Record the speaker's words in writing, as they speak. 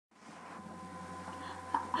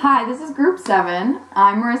Hi, this is Group 7.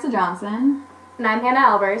 I'm Marissa Johnson. And I'm Hannah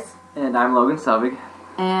Albers. And I'm Logan Selvig.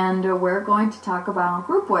 And we're going to talk about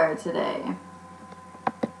Groupware today.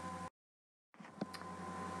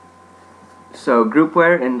 So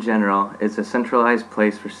Groupware in general is a centralized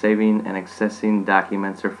place for saving and accessing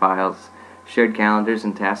documents or files, shared calendars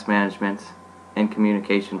and task management, and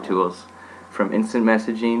communication tools, from instant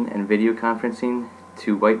messaging and video conferencing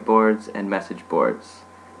to whiteboards and message boards.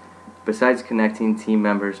 Besides connecting team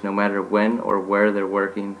members no matter when or where they're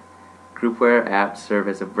working, Groupware apps serve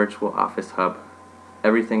as a virtual office hub.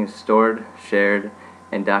 Everything is stored, shared,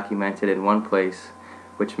 and documented in one place,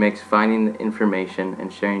 which makes finding the information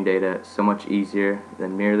and sharing data so much easier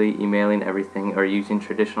than merely emailing everything or using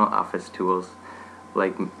traditional office tools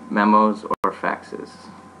like memos or faxes.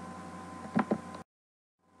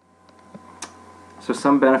 So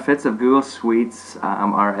some benefits of Google Suites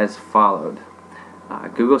are as followed.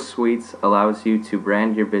 Google Suites allows you to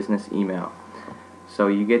brand your business email. So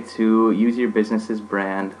you get to use your business's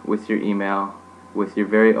brand with your email, with your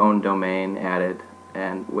very own domain added,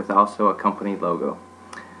 and with also a company logo.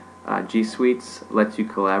 G Suites lets you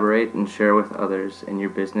collaborate and share with others in your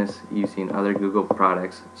business using other Google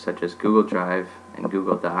products such as Google Drive and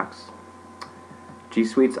Google Docs. G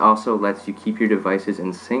Suites also lets you keep your devices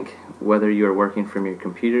in sync, whether you are working from your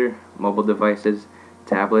computer, mobile devices,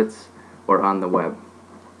 tablets, or on the web.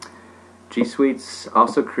 G Suites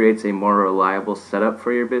also creates a more reliable setup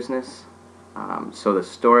for your business, so the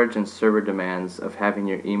storage and server demands of having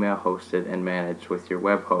your email hosted and managed with your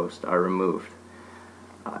web host are removed.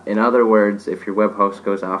 In other words, if your web host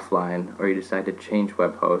goes offline or you decide to change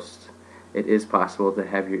web hosts, it is possible to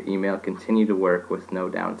have your email continue to work with no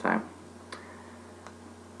downtime.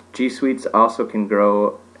 G Suites also can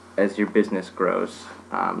grow as your business grows.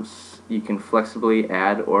 You can flexibly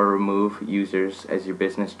add or remove users as your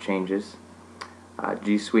business changes.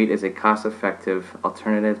 G Suite is a cost-effective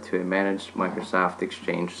alternative to a managed Microsoft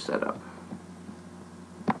Exchange setup.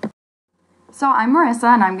 So I'm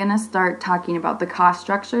Marissa, and I'm going to start talking about the cost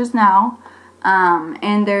structures now.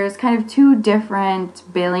 And there's kind of two different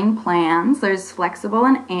billing plans. There's flexible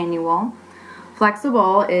and annual.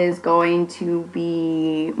 Flexible is going to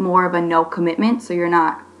be more of a no commitment, so you're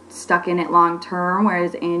not stuck in it long term,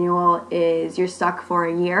 whereas annual is you're stuck for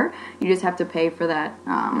a year. You just have to pay for that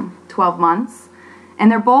 12 months.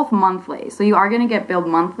 And they're both monthly, so you are going to get billed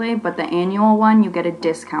monthly, but the annual one, you get a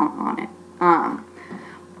discount on it.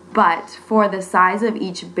 But for the size of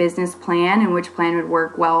each business plan and which plan would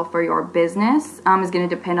work well for your business is going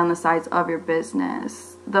to depend on the size of your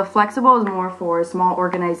business. The flexible is more for small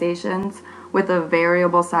organizations with a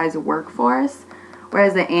variable size workforce,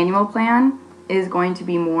 whereas the annual plan is going to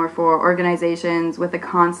be more for organizations with a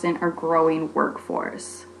constant or growing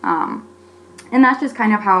workforce. And that's just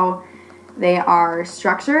kind of how they are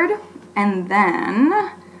structured. And then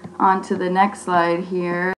on to the next slide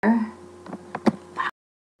here.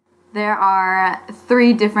 There are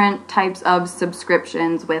 3 different types of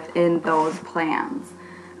subscriptions within those plans.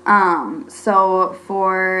 So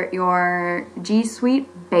for your G Suite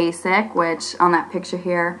Basic, which on that picture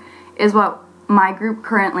here is what my group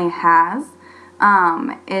currently has,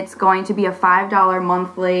 it's going to be a $5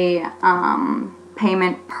 monthly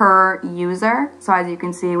payment per user. So as you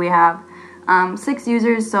can see, we have 6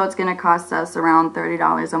 users, so it's going to cost us around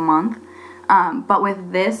 $30 a month. But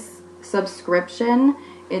with this subscription,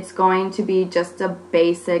 it's going to be just a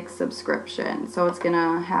basic subscription. So it's going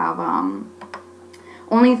to have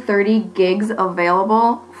only 30 gigs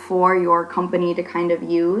available for your company to kind of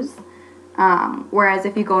use. Whereas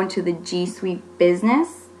if you go into the G Suite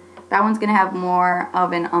Business, that one's going to have more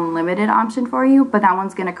of an unlimited option for you, but that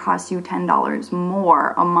one's going to cost you $10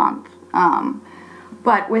 more a month.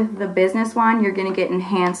 But with the business one, you're going to get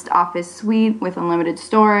enhanced Office Suite with unlimited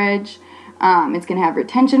storage. It's going to have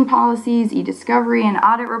retention policies, e-discovery, and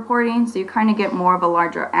audit reporting, so you kind of get more of a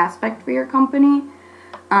larger aspect for your company.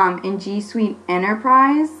 In G Suite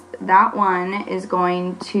Enterprise, that one is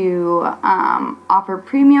going to offer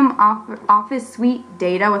premium Office Suite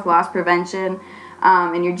data with loss prevention.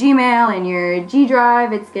 In your Gmail and your G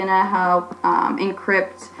Drive, it's going to help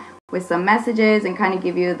encrypt with some messages and kind of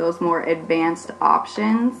give you those more advanced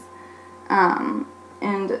options.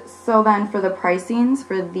 And so then for the pricings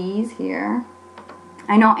for these here,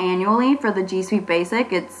 I know annually for the G Suite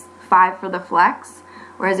Basic, it's $5 for the Flex,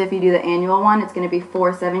 whereas if you do the annual one, it's going to be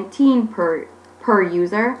 $4.17 per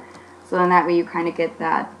user. So then that way you kind of get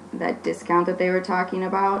that discount that they were talking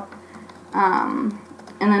about.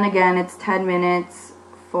 And then again, it's 10 minutes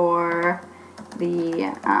for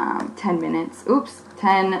the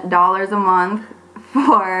 $10 a month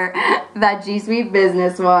for that G Suite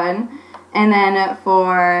Business one. And then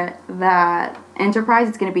for that enterprise,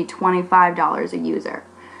 it's going to be $25 a user.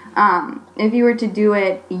 If you were to do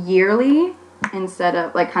it yearly, instead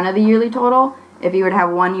of like kind of the yearly total, if you were to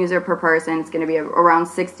have one user per person, it's going to be around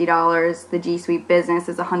 $60. The G Suite Business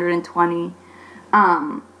is $120.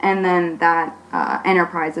 And then that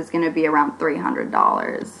enterprise is going to be around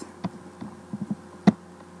 $300.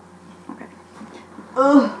 Okay.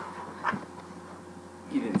 Ugh.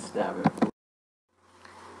 You didn't stab it.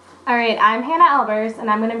 Alright, I'm Hannah Albers, and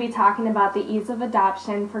I'm going to be talking about the ease of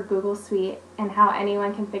adoption for Google Suite and how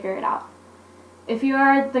anyone can figure it out. If you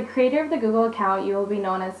are the creator of the Google account, you will be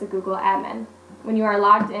known as the Google admin. When you are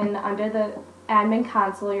logged in under the admin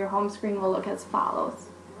console, your home screen will look as follows.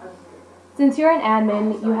 Since you're an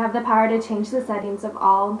admin, you have the power to change the settings of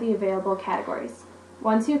all the available categories.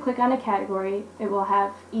 Once you click on a category, it will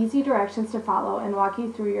have easy directions to follow and walk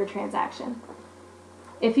you through your transaction.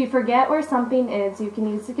 If you forget where something is, you can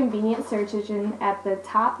use the convenient search engine at the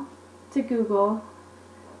top to Google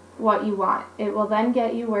what you want. It will then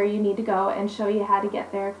get you where you need to go and show you how to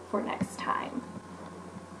get there for next time.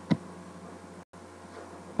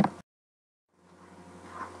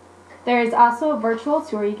 There is also a virtual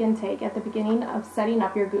tour you can take at the beginning of setting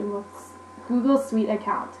up your Google Suite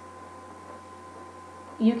account.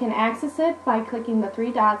 You can access it by clicking the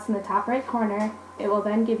 3 dots in the top right corner. It will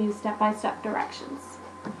then give you step-by-step directions.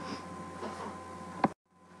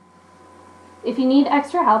 If you need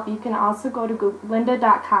extra help, you can also go to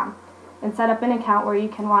lynda.com and set up an account where you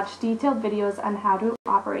can watch detailed videos on how to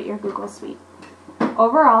operate your Google Suite.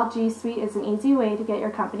 Overall, G Suite is an easy way to get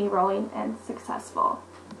your company rolling and successful.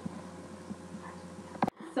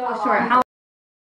 So sure, how